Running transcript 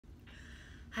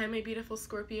Hi my beautiful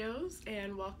Scorpios,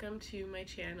 and welcome to my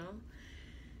channel.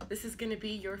 This is going to be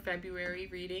your February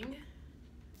reading.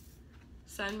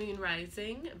 Sun, Moon,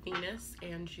 Rising, Venus,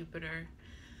 and Jupiter.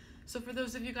 So for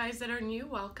those of you guys that are new,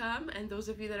 welcome, and those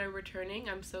of you that are returning,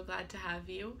 I'm so glad to have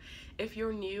you. If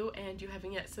you're new and you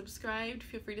haven't yet subscribed,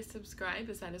 feel free to subscribe,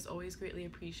 as that is always greatly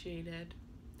appreciated.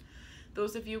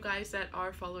 Those of you guys that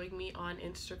are following me on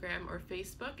Instagram or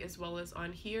Facebook, as well as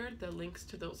on here, the links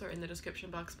to those are in the description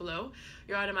box below.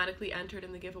 You're automatically entered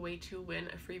in the giveaway to win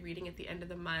a free reading at the end of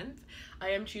the month. I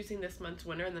am choosing this month's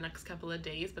winner in the next couple of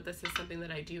days, but this is something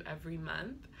that I do every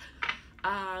month.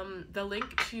 The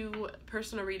link to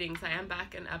personal readings, I am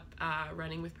back and up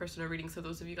running with personal readings, so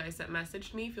those of you guys that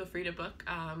messaged me, feel free to book.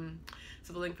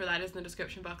 So the link for that is in the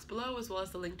description box below, as well as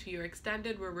the link to your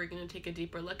extended, where we're going to take a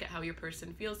deeper look at how your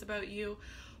person feels about you,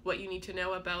 what you need to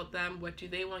know about them, what do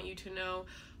they want you to know,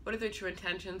 what are their true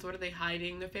intentions, what are they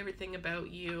hiding, their favorite thing about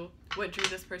you, what drew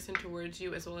this person towards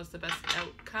you, as well as the best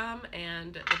outcome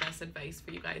and the best advice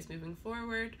for you guys moving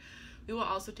forward. We will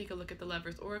also take a look at the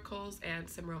Lovers Oracles and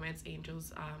some Romance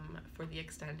Angels for the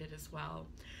extended as well.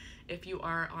 If you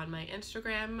are on my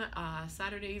Instagram,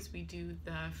 Saturdays we do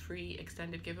the free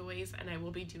extended giveaways, and I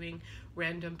will be doing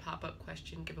random pop-up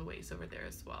question giveaways over there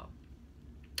as well.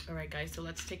 Alright guys, so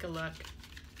let's take a look.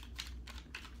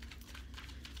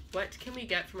 What can we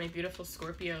get for my beautiful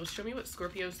Scorpios? Show me what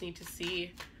Scorpios need to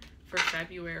see for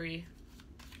February.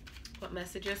 What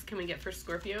messages can we get for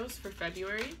Scorpios for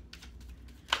February?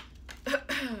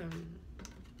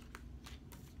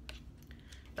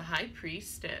 The High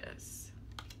Priestess.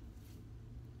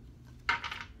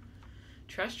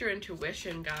 Trust your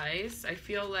intuition, guys. I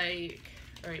feel like,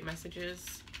 alright,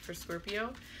 messages for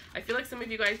Scorpio. I feel like some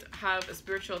of you guys have a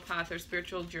spiritual path or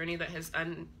spiritual journey that has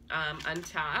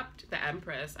untapped. The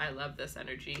Empress. I love this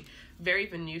energy. Very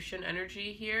Venusian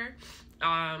energy here.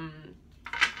 Yeah,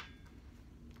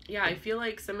 I feel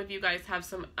like some of you guys have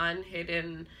some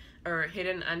hidden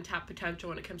untapped potential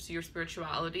when it comes to your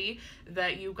spirituality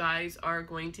that you guys are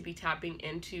going to be tapping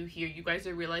into here. You guys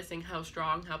are realizing how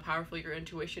strong, how powerful your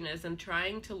intuition is, and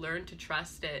trying to learn to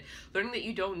trust it. Learning that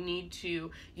you don't need to,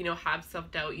 have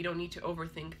self-doubt. You don't need to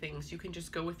overthink things. You can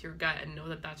just go with your gut and know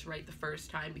that that's right the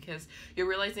first time, because you're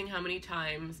realizing how many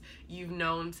times you've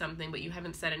known something but you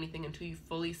haven't said anything until you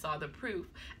fully saw the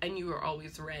proof, and you were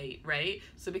always right?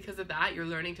 So because of that, you're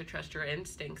learning to trust your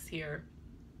instincts here.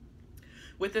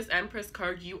 With this Empress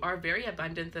card, you are very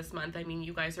abundant this month. I mean,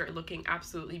 you guys are looking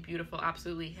absolutely beautiful,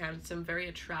 absolutely handsome, very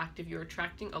attractive. You're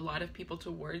attracting a lot of people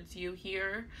towards you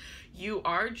here. You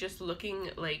are just looking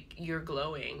like you're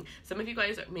glowing. Some of you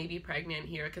guys may be pregnant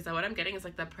here, because what I'm getting is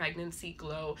like the pregnancy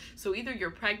glow. So either you're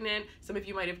pregnant, some of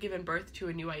you might have given birth to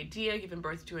a new idea, given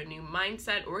birth to a new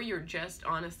mindset, or you're just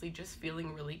honestly just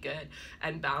feeling really good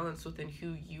and balanced within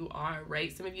who you are,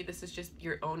 right? Some of you, this is just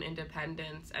your own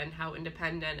independence and how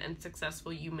independent and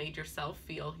successful you made yourself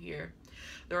feel here.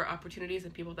 There are opportunities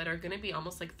and people that are going to be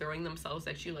almost like throwing themselves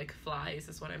at you like flies,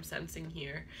 is what I'm sensing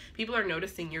here. People are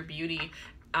noticing your beauty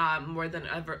more than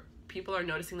ever. People are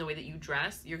noticing the way that you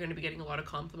dress. You're going to be getting a lot of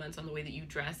compliments on the way that you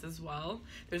dress as well.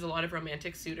 There's a lot of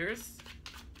romantic suitors.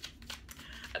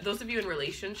 Those of you in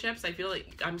relationships, I feel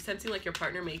like I'm sensing like your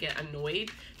partner may get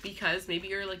annoyed because maybe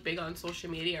you're like big on social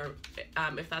media, or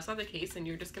if that's not the case, then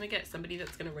you're just gonna get somebody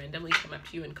that's gonna randomly come up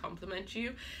to you and compliment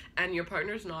you, and your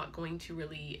partner's not going to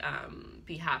really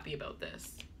be happy about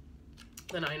this.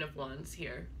 The Nine of Wands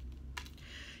here.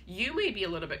 You may be a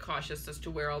little bit cautious as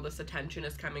to where all this attention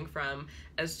is coming from,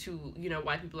 as to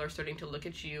why people are starting to look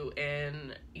at you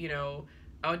in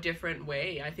a different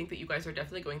way. I think that you guys are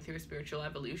definitely going through a spiritual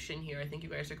evolution here. I think you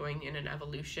guys are going in an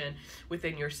evolution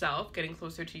within yourself, getting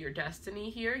closer to your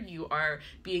destiny here. You are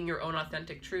being your own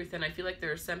authentic truth, and I feel like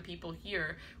there are some people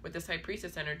here with this High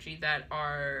Priestess energy that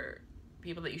are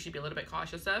people that you should be a little bit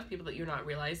cautious of, people that you're not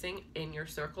realizing in your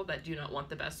circle that do not want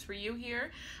the best for you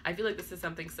here. I feel like this is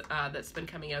something that's been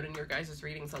coming out in your guys'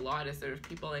 readings a lot, is there's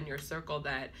people in your circle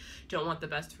that don't want the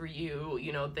best for you.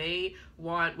 They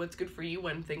want what's good for you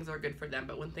when things are good for them,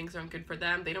 but when things aren't good for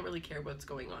them, they don't really care what's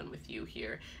going on with you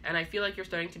here. And I feel like you're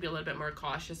starting to be a little bit more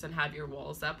cautious and have your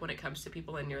walls up when it comes to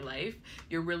people in your life.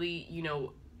 You're really,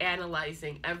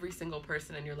 analyzing every single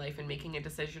person in your life and making a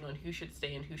decision on who should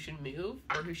stay and who should move,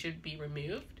 or who should be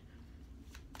removed.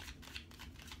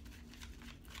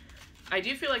 I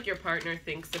do feel like your partner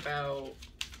thinks about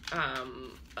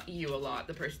you a lot,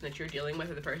 the person that you're dealing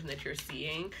with or the person that you're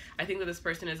seeing. I think that this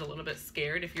person is a little bit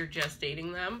scared if you're just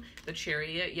dating them. The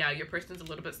Chariot, yeah, your person's a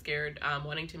little bit scared,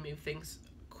 wanting to move things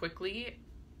quickly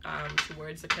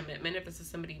towards a commitment if this is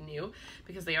somebody new,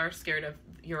 because they are scared of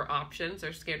your options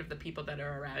or scared of the people that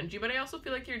are around you. But I also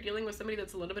feel like you're dealing with somebody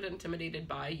that's a little bit intimidated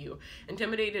by you,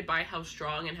 intimidated by how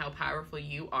strong and how powerful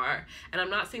you are. And I'm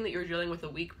not saying that you're dealing with a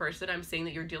weak person. I'm saying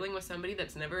that you're dealing with somebody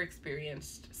that's never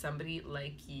experienced somebody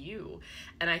like you.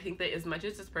 And I think that as much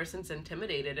as this person's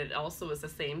intimidated, it also is the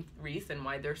same reason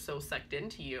why they're so sucked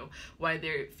into you, why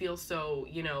they feel so,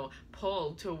 you know,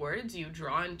 pulled towards you,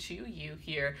 drawn to you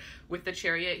here. With the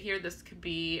Chariot here, this could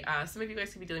be, some of you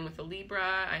guys could be dealing with a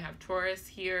Libra. I have Taurus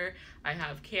here. I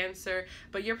have Cancer.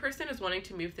 But your person is wanting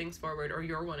to move things forward, or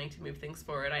you're wanting to move things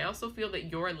forward. I also feel that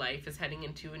your life is heading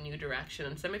into a new direction.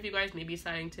 And some of you guys may be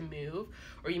deciding to move,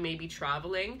 or you may be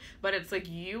traveling, but it's like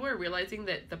you are realizing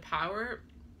that the power,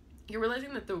 you're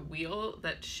realizing that the wheel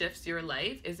that shifts your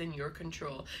life is in your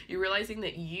control. You're realizing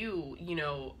that you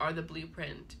know, are the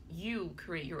blueprint. You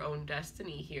create your own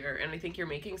destiny here. And I think you're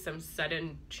making some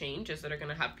sudden changes that are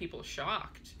going to have people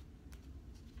shocked.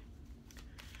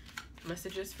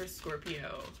 Messages for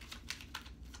Scorpio.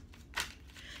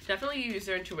 Definitely use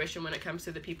your intuition when it comes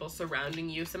to the people surrounding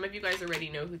you. Some of you guys already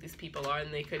know who these people are,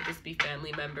 and they could just be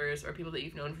family members or people that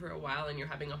you've known for a while and you're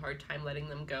having a hard time letting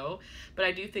them go. But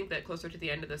I do think that closer to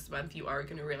the end of this month, you are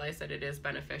going to realize that it is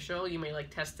beneficial. You may like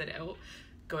test it out,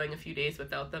 going a few days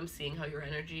without them, seeing how your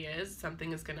energy is.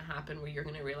 Something is going to happen where you're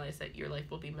going to realize that your life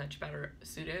will be much better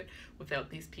suited without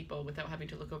these people, without having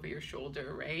to look over your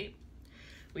shoulder, right?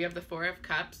 We have the Four of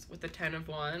Cups with the Ten of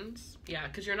Wands. Yeah,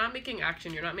 because you're not making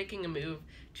action. You're not making a move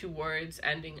towards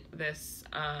ending this,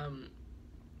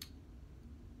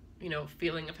 you know,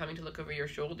 feeling of having to look over your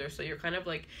shoulder. So you're kind of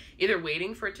like either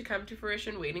waiting for it to come to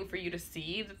fruition, waiting for you to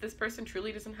see that this person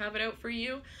truly doesn't have it out for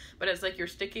you. But it's like you're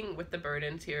sticking with the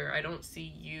burdens here. I don't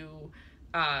see you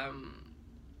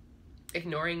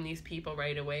ignoring these people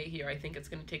right away here. I think it's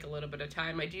going to take a little bit of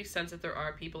time. I do sense that there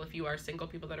are people, if you are single,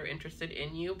 people that are interested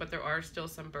in you, but there are still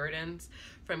some burdens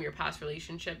from your past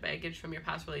relationship, baggage from your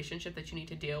past relationship that you need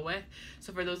to deal with.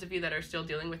 So for those of you that are still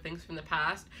dealing with things from the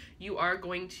past, you are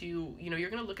going to, you know, you're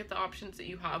going to look at the options that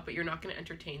you have, but you're not going to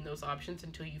entertain those options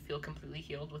until you feel completely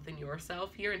healed within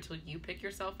yourself here, until you pick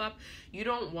yourself up. You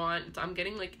don't want, I'm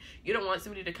getting like, you don't want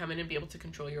somebody to come in and be able to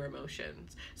control your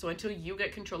emotions. So until you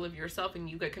get control of yourself and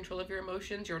you get control of your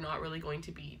emotions, you're not really going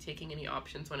to be taking any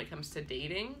options when it comes to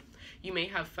dating. You may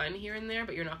have fun here and there,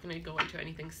 but you're not going to go into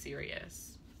anything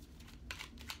serious.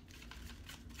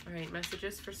 All right,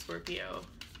 messages for Scorpio.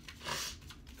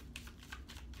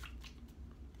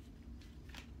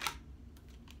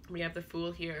 We have the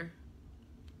Fool here.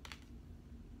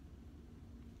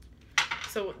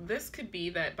 So this could be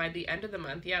that by the end of the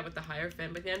month, yeah, with the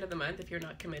Hierophant, by the end of the month, if you're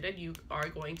not committed, you are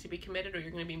going to be committed, or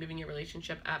you're going to be moving your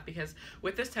relationship up, because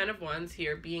with this Ten of Wands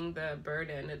here being the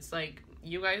burden, it's like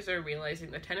you guys are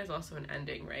realizing the 10 is also an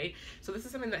ending, right? So this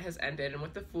is something that has ended, and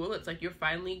with the Fool, it's like you're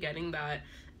finally getting that,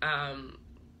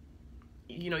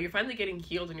 you know, you're finally getting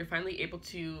healed, and you're finally able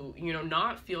to, you know,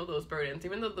 not feel those burdens.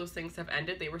 Even though those things have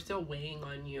ended, they were still weighing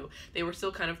on you. They were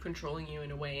still kind of controlling you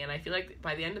in a way. And I feel like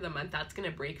by the end of the month, that's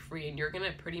going to break free, and you're going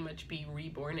to pretty much be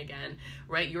reborn again,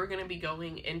 right? You're going to be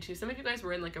going into, some of you guys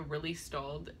were in like a really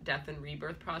stalled death and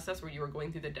rebirth process where you were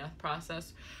going through the death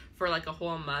process for like a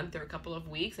whole month or a couple of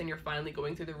weeks, and you're finally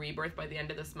going through the rebirth by the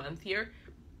end of this month here.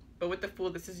 But with the Fool,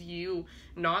 this is you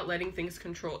not letting things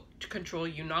control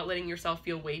you, not letting yourself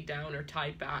feel weighed down or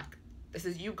tied back. This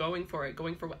is you going for it,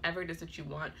 going for whatever it is that you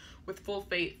want with full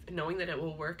faith, knowing that it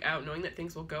will work out, knowing that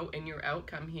things will go in your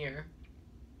outcome here.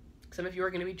 Some of you are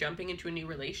going to be jumping into a new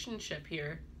relationship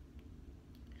here.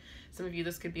 Some of you,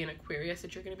 this could be an Aquarius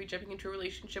that you're going to be jumping into a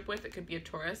relationship with. It could be a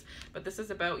Taurus. But this is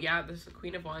about, yeah, this is the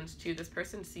Queen of Wands too. This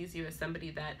person sees you as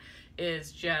somebody that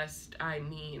is just, I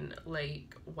mean,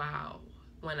 like, wow.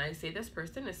 When I say this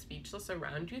person is speechless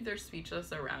around you, they're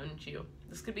speechless around you.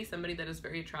 This could be somebody that is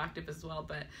very attractive as well,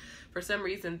 but for some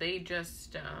reason they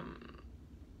just,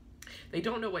 they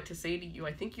don't know what to say to you.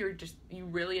 I think you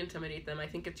really intimidate them. I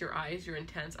think it's your eyes, your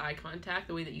intense eye contact,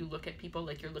 the way that you look at people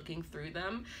like you're looking through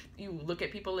them. You look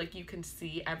at people like you can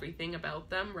see everything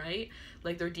about them, right?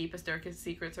 Like their deepest, darkest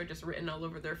secrets are just written all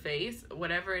over their face.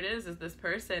 Whatever it is this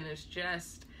person is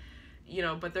just, you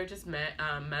know, but they're just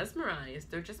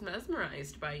mesmerized. They're just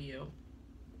mesmerized by you.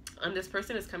 And this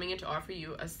person is coming in to offer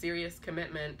you a serious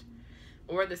commitment,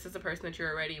 or this is a person that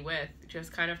you're already with,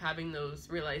 just kind of having those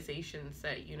realizations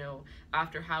that, you know,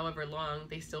 after however long,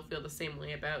 they still feel the same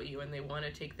way about you and they want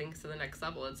to take things to the next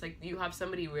level. It's like you have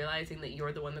somebody realizing that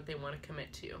you're the one that they want to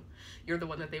commit to. You're the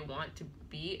one that they want to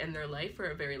be in their life for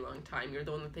a very long time. You're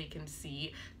the one that they can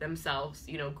see themselves,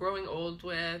 you know, growing old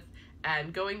with,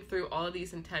 and going through all of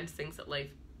these intense things that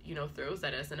life you know, throws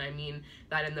at us. And I mean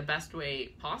that in the best way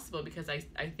possible, because I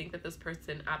think that this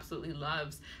person absolutely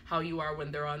loves how you are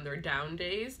when they're on their down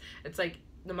days. It's like,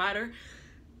 no matter,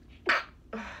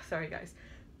 sorry guys,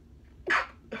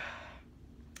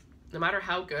 no matter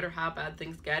how good or how bad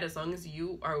things get, as long as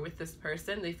you are with this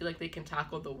person, they feel like they can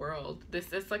tackle the world.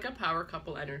 This is like a power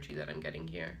couple energy that I'm getting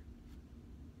here.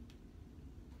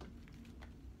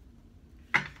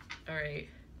 All right.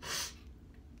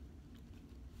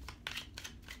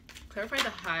 Clarify the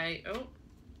high. Oh.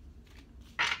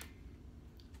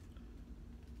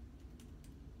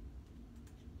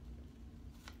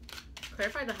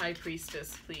 Clarify the High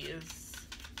Priestess, please.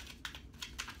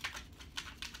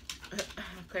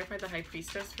 Clarify the High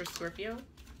Priestess for Scorpio.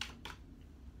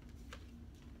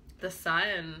 The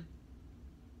Sun.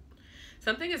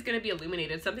 Something is going to be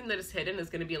illuminated. Something that is hidden is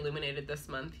going to be illuminated this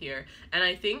month here. And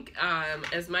I think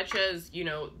as much as, you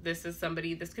know, this is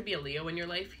somebody, this could be a Leo in your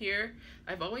life here.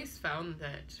 I've always found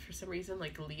that for some reason,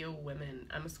 like Leo women,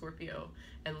 I'm a Scorpio,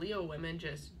 and Leo women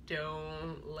just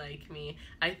don't like me.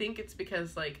 I think it's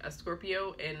because like a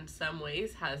Scorpio in some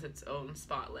ways has its own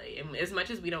spotlight. And as much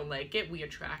as we don't like it, we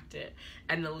attract it.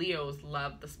 And the Leos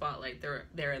love the spotlight.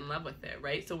 They're in love with it,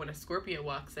 right? So when a Scorpio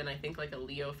walks in, I think like a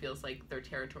Leo feels like their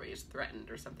territory is threatened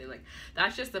or something. Like,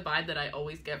 that's just the vibe that I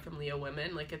always get from Leo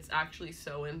women. Like, it's actually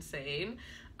so insane.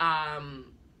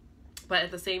 But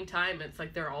at the same time, it's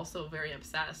like they're also very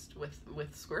obsessed with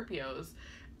Scorpios,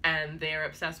 and they're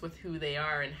obsessed with who they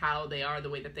are and how they are the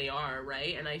way that they are,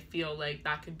 right? And I feel like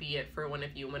that could be it for one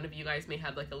of you. One of you guys may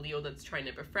have like a Leo that's trying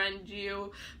to befriend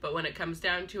you, but when it comes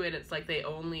down to it, it's like they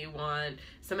only want,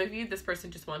 some of you, this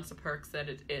person just wants the perks that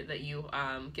that you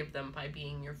give them by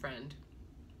being your friend,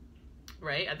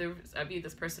 right? Others of you,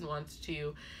 this person wants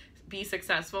to be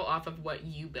successful off of what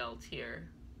you built here.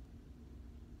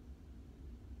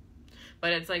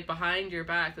 But it's like behind your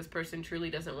back, this person truly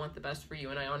doesn't want the best for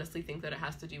you. And I honestly think that it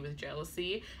has to do with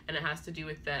jealousy, and it has to do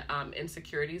with the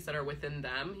insecurities that are within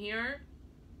them here.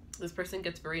 This person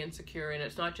gets very insecure, and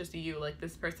it's not just you. Like,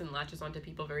 this person latches onto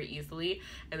people very easily,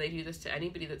 and they do this to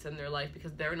anybody that's in their life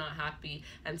because they're not happy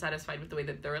and satisfied with the way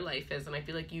that their life is. And I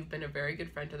feel like you've been a very good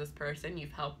friend to this person.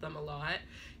 You've helped them a lot.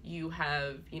 You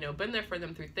have, you know, been there for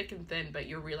them through thick and thin, but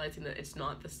you're realizing that it's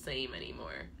not the same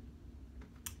anymore.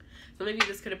 So maybe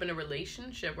this could have been a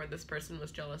relationship where this person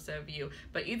was jealous of you.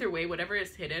 But either way, whatever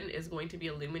is hidden is going to be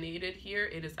illuminated here.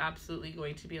 It is absolutely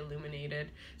going to be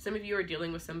illuminated. Some of you are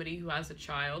dealing with somebody who has a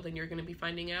child, and you're going to be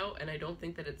finding out. And I don't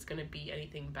think that it's going to be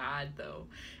anything bad, though.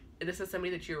 This is somebody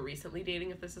that you're recently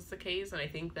dating, if this is the case, and I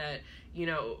think that, you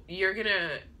know, you're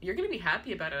gonna be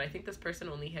happy about it. I think this person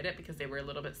only hid it because they were a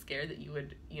little bit scared that you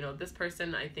would, you know, this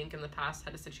person, I think in the past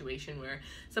had a situation where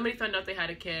somebody found out they had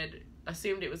a kid,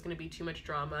 assumed it was going to be too much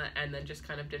drama, and then just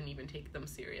kind of didn't even take them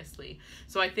seriously.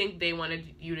 So I think they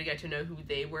wanted you to get to know who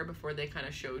they were before they kind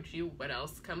of showed you what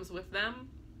else comes with them.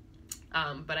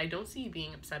 But I don't see you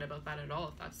being upset about that at all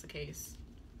if that's the case.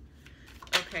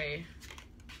 Okay.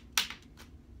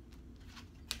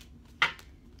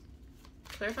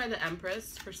 Clarify the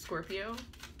Empress for Scorpio.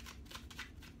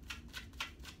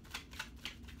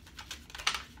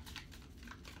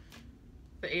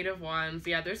 The Eight of Wands.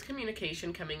 Yeah, there's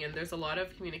communication coming in. There's a lot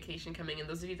of communication coming in.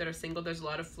 Those of you that are single, there's a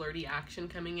lot of flirty action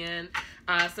coming in.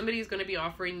 Somebody is going to be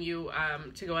offering you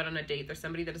to go out on a date. There's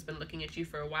somebody that has been looking at you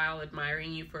for a while,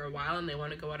 admiring you for a while, and they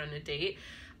want to go out on a date.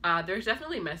 There's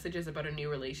definitely messages about a new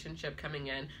relationship coming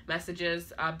in.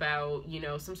 Messages about, you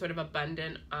know, some sort of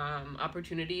abundant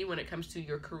opportunity when it comes to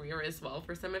your career as well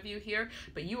for some of you here.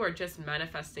 But you are just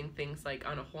manifesting things like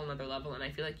on a whole nother level. And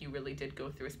I feel like you really did go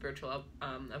through a spiritual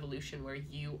evolution where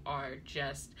you are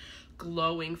just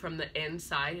glowing from the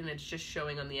inside and it's just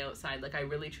showing on the outside. Like, I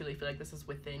really truly feel like this is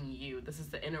within you. This is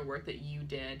the inner work that you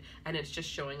did, and it's just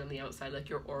showing on the outside. Like,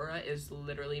 your aura is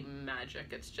literally magic.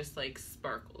 It's just like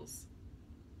sparkles.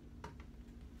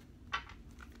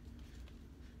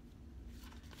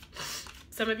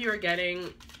 Some of you are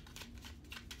getting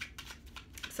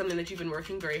something that you've been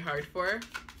working very hard for,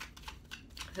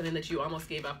 something that you almost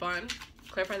gave up on.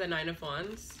 Clarify the Nine of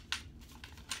Wands.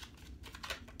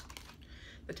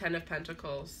 The Ten of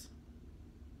Pentacles.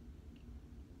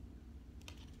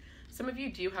 Some of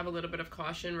you do have a little bit of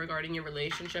caution regarding your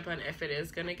relationship on if it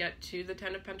is going to get to the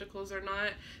Ten of Pentacles or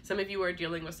not. Some of you are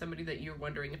dealing with somebody that you're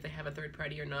wondering if they have a third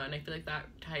party or not, and I feel like that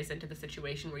ties into the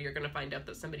situation where you're going to find out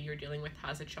that somebody you're dealing with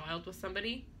has a child with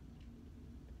somebody.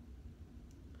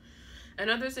 And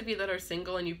others of you that are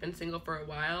single and you've been single for a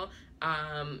while,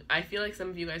 I feel like some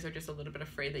of you guys are just a little bit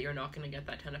afraid that you're not going to get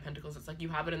that 10 of Pentacles. It's like you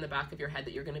have it in the back of your head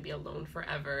that you're going to be alone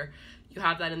forever. You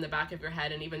have that in the back of your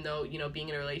head, and even though, you know, being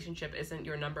in a relationship isn't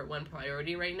your #1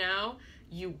 priority right now,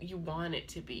 you want it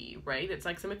to be, right? It's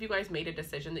like some of you guys made a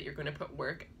decision that you're going to put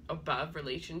work above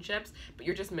relationships, but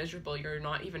you're just miserable. You're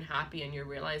not even happy, and you're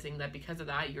realizing that because of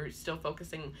that, you're still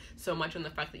focusing so much on the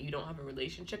fact that you don't have a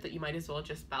relationship that you might as well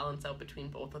just balance out between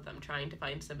both of them, trying to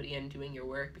find somebody and doing your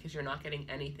work, because you're not getting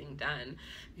anything done,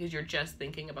 because you're just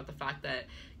thinking about the fact that,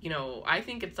 you know, I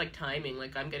think it's like timing.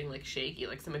 Like, I'm getting like shaky.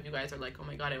 Like, some of you guys are like, oh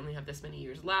my god, I only have this many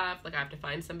years left. Like, I have to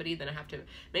find somebody, then I have to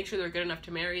make sure they're good enough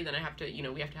to marry, then I have to, you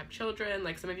know, we have to have children.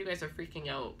 Like, some of you guys are freaking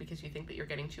out because you think that you're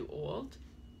getting too old.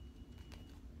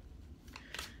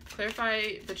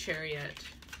 Clarify the Chariot.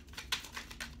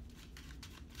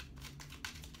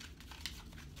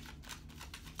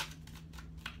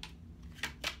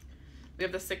 We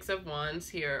have the 6 of Wands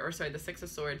here, or sorry, the 6 of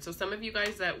Swords. So some of you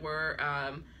guys that were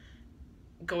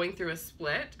going through a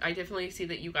split, I definitely see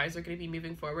that you guys are going to be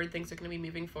moving forward. Things are going to be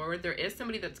moving forward. There is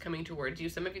somebody that's coming towards you.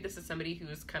 Some of you, this is somebody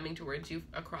who's coming towards you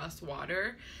across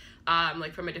water,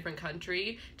 like from a different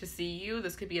country to see you.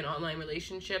 This could be an online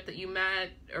relationship that you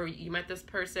met, or you met this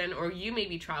person, or you may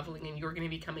be traveling and you're going to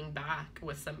be coming back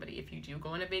with somebody. If you do go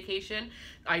on a vacation,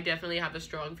 I definitely have a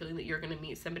strong feeling that you're going to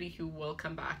meet somebody who will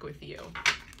come back with you.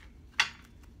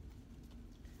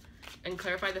 And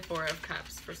clarify the 4 of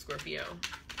Cups for Scorpio.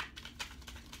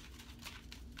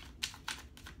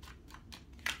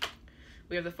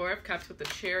 We have the 4 of Cups with the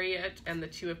Chariot and the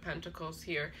 2 of Pentacles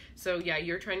here. So yeah,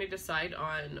 you're trying to decide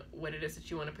on what it is that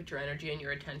you want to put your energy and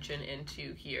your attention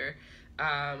into here.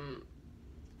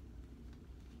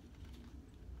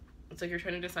 It's like you're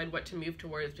trying to decide what to move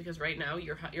towards, because right now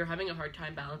you're having a hard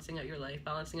time balancing out your life,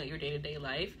 balancing out your day-to-day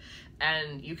life,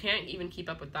 and you can't even keep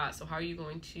up with that. So how are you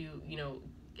going to, you know,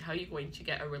 how are you going to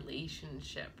get a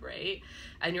relationship, right?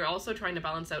 And you're also trying to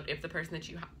balance out if the person that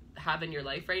you have in your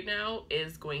life right now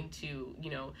is going to, you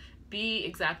know, be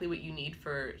exactly what you need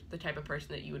for the type of person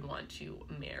that you would want to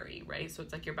marry, right? So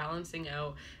it's like you're balancing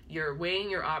out, you're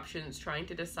weighing your options, trying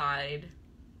to decide,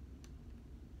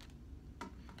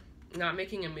 not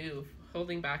making a move,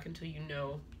 holding back until you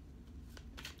know.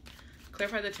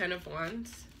 Clarify the 10 of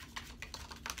Wands.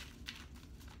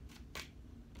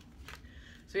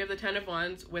 So we have the 10 of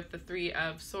Wands with the 3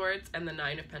 of Swords and the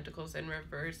 9 of Pentacles in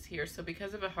reverse here. So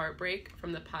because of a heartbreak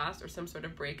from the past or some sort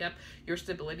of breakup, your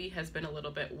stability has been a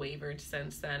little bit wavered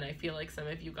since then. I feel like some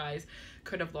of you guys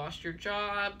could have lost your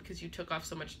job because you took off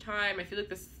so much time. I feel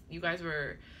like you guys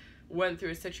went through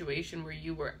a situation where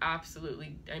you were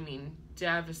absolutely, I mean,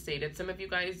 devastated. Some of you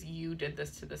guys, you did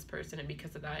this to this person, and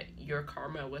because of that, your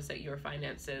karma was that your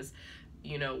finances,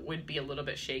 you know, would be a little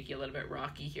bit shaky, a little bit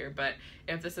rocky here. But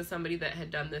if this is somebody that had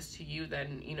done this to you,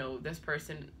 then, you know, this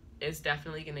person is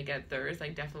definitely going to get theirs. I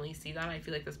definitely see that. I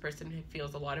feel like this person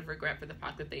feels a lot of regret for the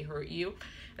fact that they hurt you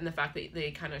and the fact that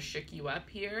they kind of shook you up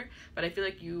here. But I feel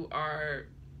like you are,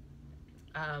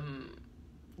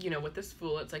 you know, with this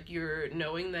Fool, it's like you're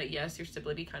knowing that, yes, your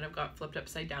stability kind of got flipped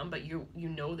upside down, but you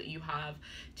know that you have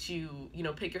to, you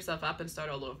know, pick yourself up and start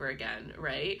all over again,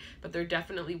 right? But there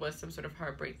definitely was some sort of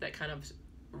heartbreak that kind of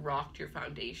rocked your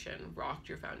foundation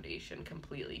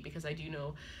completely. Because I do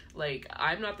know, like,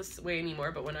 I'm not this way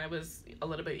anymore, but when I was a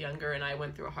little bit younger and I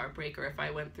went through a heartbreak, or if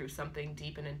I went through something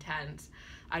deep and intense,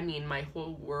 I mean, my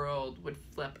whole world would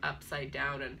flip upside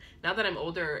down. And now that I'm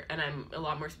older and I'm a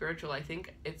lot more spiritual, I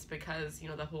think it's because, you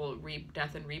know, the whole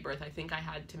death and rebirth, I think I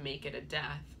had to make it a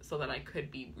death so that I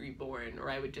could be reborn, or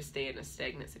I would just stay in a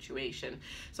stagnant situation.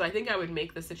 So I think I would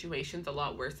make the situations a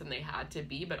lot worse than they had to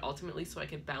be, but ultimately so I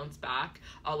could bounce back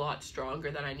a lot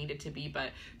stronger than I needed to be.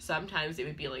 But sometimes it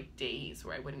would be like days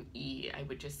where I wouldn't eat. I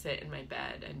would just sit in my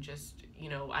bed and just, you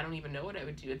know, I don't even know what I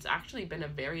would do. It's actually been a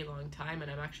very long time,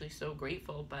 and I'm actually so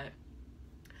grateful. But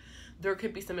there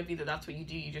could be some of you that's what you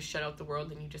do. You just shut out the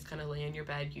world and you just kind of lay in your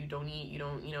bed. You don't eat. You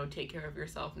don't, you know, take care of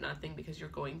yourself, nothing, because you're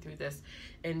going through this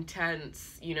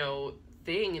intense, you know,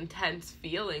 intense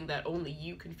feeling that only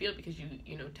you can feel, because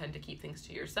you know, tend to keep things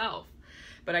to yourself.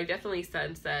 But I definitely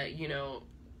sense that, you know,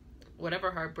 whatever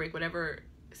heartbreak, whatever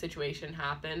situation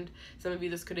happened, some of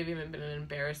you, this could have even been an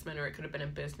embarrassment, or it could have been a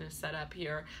business setup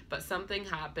here, but something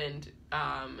happened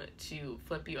to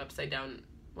flip you upside down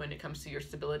when it comes to your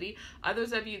stability.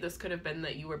 Others of you, this could have been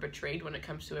that you were betrayed when it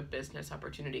comes to a business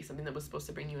opportunity, something that was supposed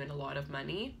to bring you in a lot of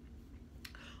money,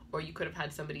 or you could have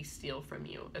had somebody steal from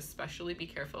you. Especially be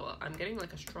careful. I'm getting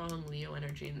like a strong Leo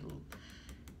energy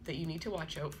that you need to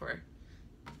watch out for.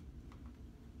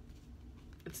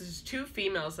 It's just 2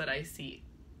 females that I see.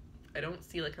 I don't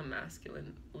see like a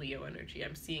masculine Leo energy.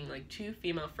 I'm seeing like 2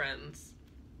 female friends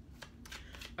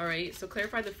All right, so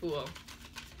clarify the Fool.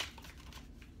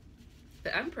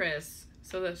 The Empress.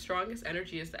 So the strongest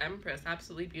energy is the Empress.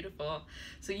 Absolutely beautiful.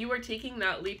 So you are taking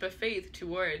that leap of faith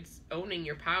towards owning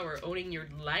your power, owning your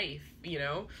life, you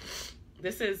know.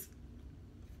 This is,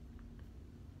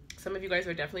 some of you guys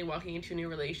are definitely walking into a new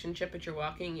relationship, but you're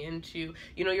walking into,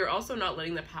 you know, you're also not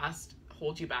letting the past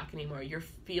hold you back anymore. You're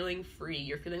feeling free.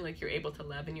 You're feeling like you're able to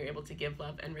love and you're able to give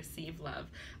love and receive love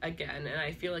again. And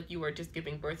I feel like you are just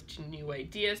giving birth to new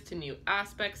ideas, to new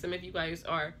aspects. Some of you guys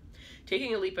are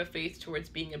taking a leap of faith towards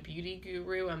being a beauty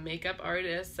guru, a makeup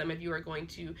artist. Some of you are going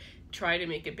to try to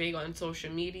make it big on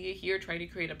social media here, try to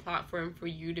create a platform for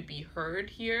you to be heard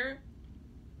here.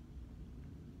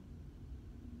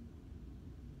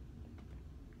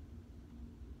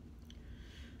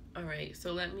 All right,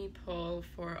 so let me pull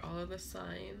for all of the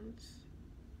signs.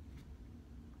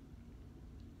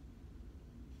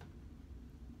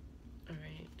 All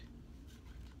right.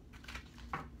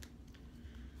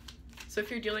 So if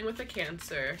you're dealing with a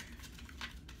Cancer,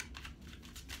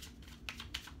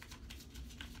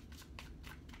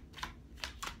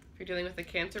 if you're dealing with a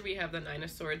Cancer, we have the Nine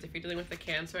of Swords. If you're dealing with a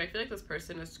Cancer, I feel like this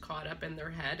person is caught up in their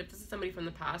head. If this is somebody from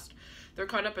the past, they're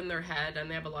caught up in their head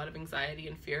and they have a lot of anxiety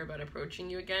and fear about approaching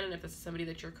you again. And if this is somebody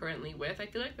that you're currently with, I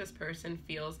feel like this person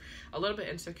feels a little bit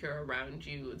insecure around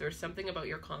you. There's something about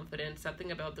your confidence,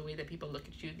 something about the way that people look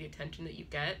at you, the attention that you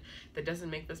get, that doesn't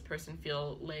make this person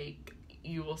feel like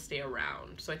you will stay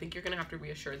around. So I think you're going to have to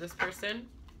reassure this person.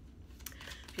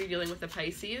 If you're dealing with a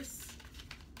Pisces,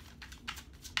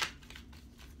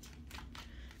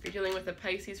 if you're dealing with a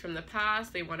Pisces from the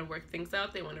past, they want to work things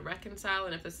out, they want to reconcile.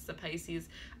 And if this is a Pisces,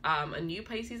 a new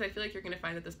Pisces, I feel like you're going to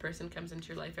find that this person comes into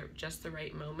your life at just the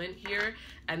right moment here,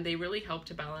 and they really help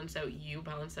to balance out you,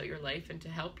 balance out your life, and to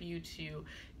help you to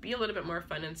be a little bit more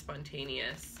fun and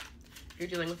spontaneous. If you're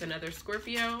dealing with another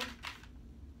Scorpio,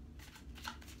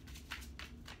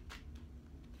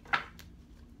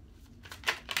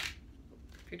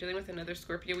 if you're dealing with another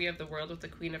Scorpio, we have the World with the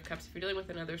Queen of Cups. If you're dealing with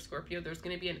another Scorpio, there's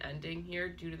going to be an ending here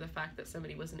due to the fact that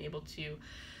somebody wasn't able to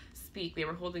speak. They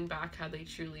were holding back how they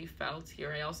truly felt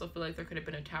here. I also feel like there could have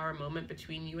been a tower moment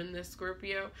between you and this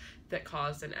Scorpio that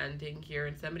caused an ending here.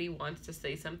 And somebody wants to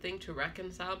say something to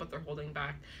reconcile, but they're holding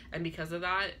back. And because of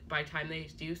that, by the time they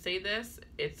do say this,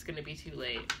 it's going to be too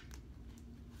late.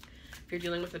 If you're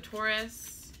dealing with a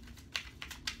Taurus,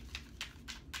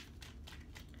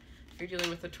 you're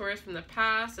dealing with a Taurus from the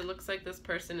past, it looks like this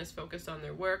person is focused on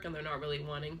their work and they're not really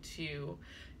wanting to,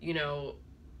 you know,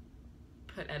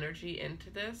 put energy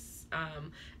into this.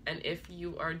 And if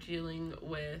you are dealing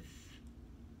with,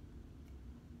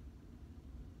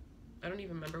 I don't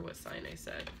even remember what sign I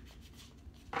said.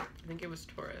 I think it was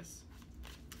Taurus.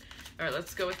 All right,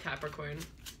 let's go with Capricorn.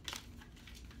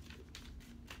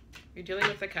 You're dealing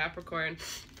with a Capricorn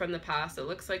from the past. It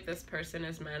looks like this person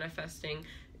is manifesting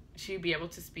to be able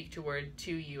to speak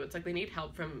to you. It's like they need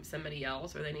help from somebody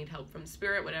else, or they need help from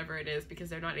spirit, whatever it is, because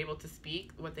they're not able to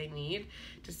speak what they need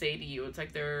to say to you. It's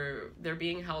like they're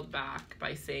being held back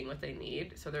by saying what they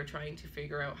need, so they're trying to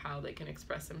figure out how they can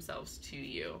express themselves to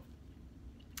you.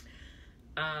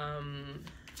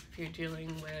 If you're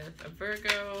dealing with a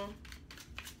Virgo,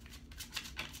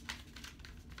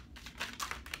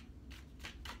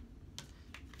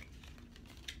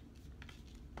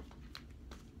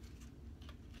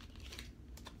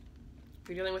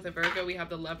 if you're dealing with a Virgo, we have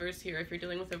the Lovers here. If you're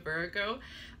dealing with a Virgo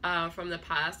from the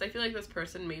past, I feel like this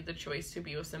person made the choice to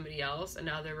be with somebody else and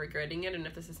now they're regretting it. And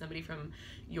if this is somebody from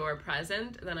your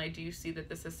present, then I do see that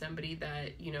this is somebody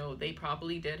that, you know, they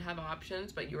probably did have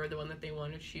options, but you're the one that they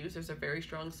want to choose. There's a very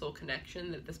strong soul connection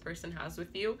that this person has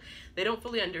with you. They don't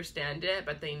fully understand it,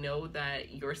 but they know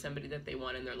that you're somebody that they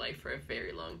want in their life for a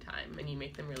very long time, and you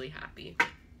make them really happy.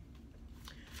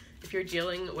 If you're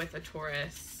dealing with a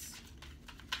Taurus,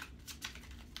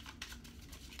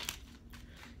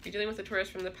 if you're dealing with a Taurus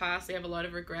from the past, they have a lot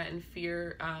of regret and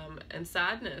fear and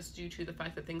sadness due to the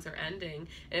fact that things are ending.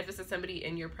 And if this is somebody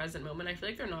in your present moment, I feel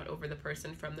like they're not over the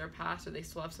person from their past, or they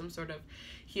still have some sort of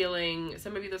healing.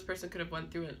 Some of you, this person could have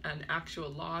went through an actual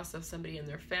loss of somebody in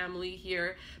their family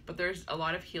here, but there's a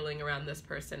lot of healing around this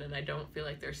person, and I don't feel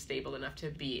like they're stable enough to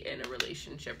be in a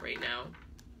relationship right now.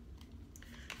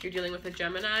 If you're dealing with a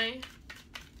Gemini,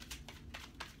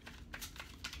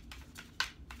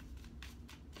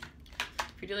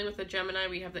 if you're dealing with a Gemini,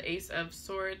 we have the Ace of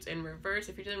Swords in reverse.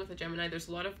 If you're dealing with a Gemini, there's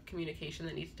a lot of communication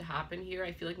that needs to happen here.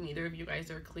 I feel like neither of you guys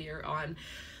are clear on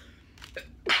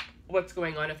what's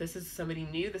going on. If this is somebody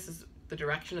new, this is the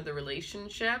direction of the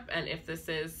relationship. And if this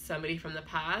is somebody from the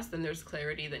past, then there's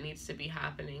clarity that needs to be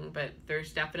happening. But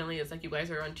there's definitely, it's like you guys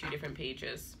are on two different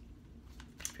pages.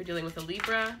 If you're dealing with a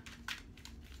Libra,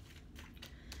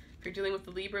 If you're dealing with the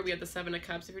Libra, we have the Seven of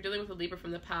Cups. If you're dealing with the Libra from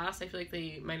the past, I feel like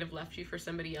they might have left you for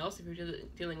somebody else. If you're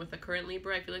dealing with the current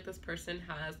Libra, I feel like this person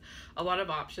has a lot of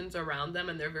options around them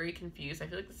and they're very confused. I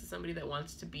feel like this is somebody that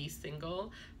wants to be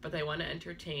single, but they want to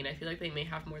entertain. I feel like they may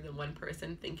have more than one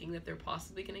person thinking that they're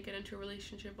possibly going to get into a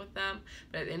relationship with them,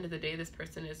 but at the end of the day, this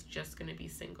person is just going to be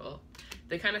single.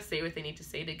 They kind of say what they need to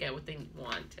say to get what they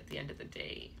want at the end of the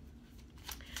day.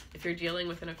 If you're dealing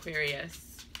with an Aquarius,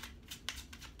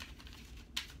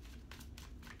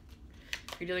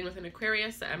 if you're dealing with an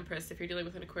Aquarius, the Empress. If you're dealing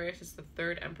with an Aquarius, it's the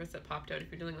third Empress that popped out.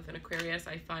 If you're dealing with an Aquarius,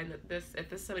 I find that if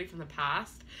this is somebody from the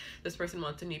past, this person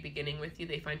wants a new beginning with you.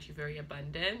 They find you very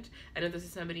abundant. And if this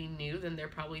is somebody new, then they're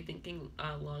probably thinking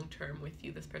long-term with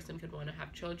you. This person could want to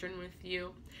have children with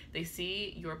you. They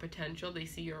see your potential, they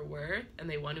see your worth, and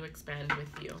they want to expand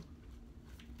with you.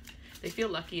 They feel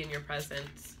lucky in your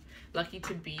presence, lucky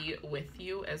to be with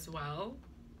you as well.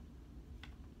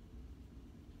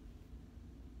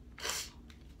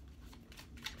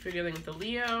 If you're dealing with a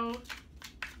Leo,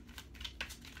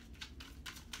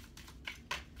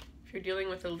 if you're dealing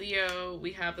with a Leo,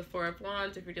 we have the Four of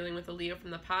Wands. If you're dealing with a Leo from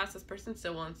the past, this person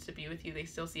still wants to be with you. They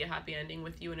still see a happy ending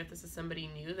with you. And if this is somebody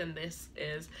new, then this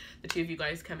is the two of you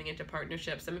guys coming into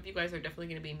partnership. Some of you guys are definitely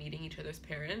going to be meeting each other's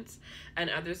parents, and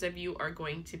others of you are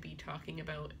going to be talking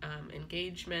about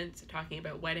engagements, talking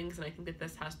about weddings. And I think that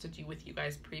this has to do with you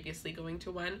guys previously going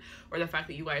to one, or the fact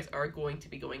that you guys are going to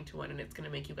be going to one, and it's going to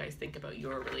make you guys think about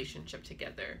your relationship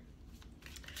together.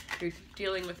 If you're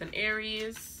dealing with an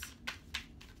Aries,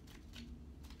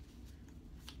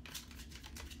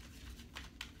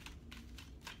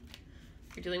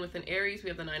 if you're dealing with an Aries, we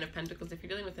have the Nine of Pentacles. If you're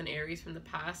dealing with an Aries from the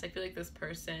past, I feel like this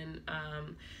person,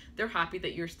 they're happy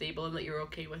that you're stable and that you're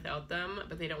okay without them,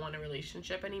 but they don't want a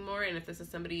relationship anymore. And if this is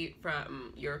somebody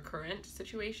from your current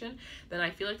situation, then I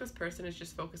feel like this person is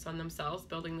just focused on themselves,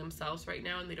 building themselves right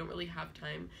now, and they don't really have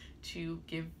time to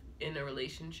give in a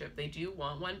relationship. They do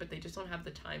want one, but they just don't have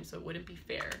the time, so it wouldn't be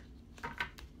fair.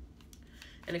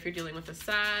 And if you're dealing with a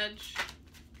Sag,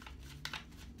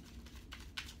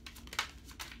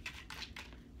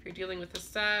 if you're dealing with a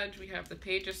Sag, we have the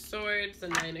Page of Swords, the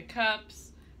Nine of Cups,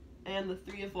 and the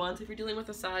Three of Wands. If you're dealing with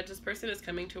a Sag, this person is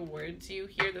coming towards you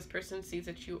here. This person sees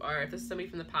that you are, if this is somebody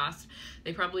from the past,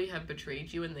 they probably have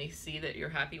betrayed you and they see that you're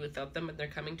happy without them and they're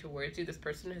coming towards you. This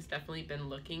person has definitely been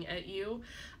looking at you,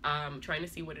 trying to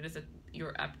see what it is that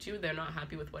you're up to. They're not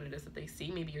happy with what it is that they see.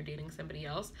 Maybe you're dating somebody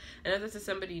else. And if this is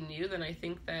somebody new, then I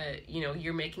think that, you know,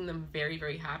 you're making them very,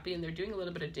 very happy, and they're doing a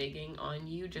little bit of digging on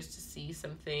you just to see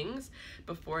some things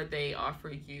before they offer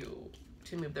you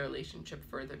to move their relationship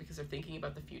further, because they're thinking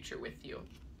about the future with you.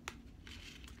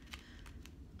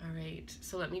 All right,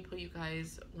 so let me pull you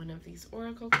guys one of these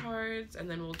oracle cards, and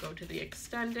then we'll go to the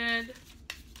extended.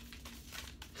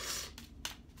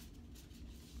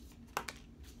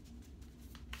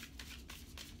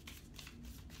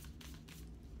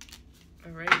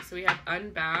 All right, so we have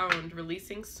Unbound,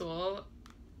 releasing soul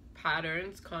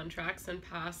patterns, contracts, and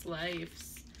past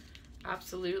lives.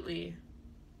 Absolutely.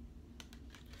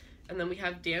 And then we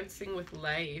have Dancing with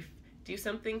Life. Do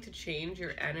something to change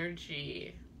your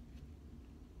energy.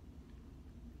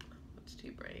 That's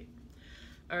too bright.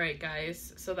 All right,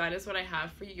 guys. So that is what I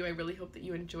have for you. I really hope that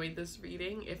you enjoyed this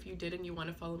reading. If you did and you want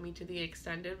to follow me to the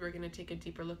extended, we're going to take a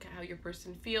deeper look at how your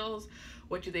person feels.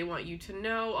 What do they want you to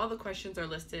know? All the questions are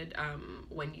listed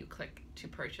when you click to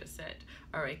purchase it.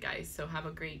 All right, guys. So have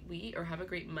a great week, or have a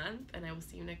great month, and I will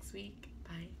see you next week.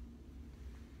 Bye.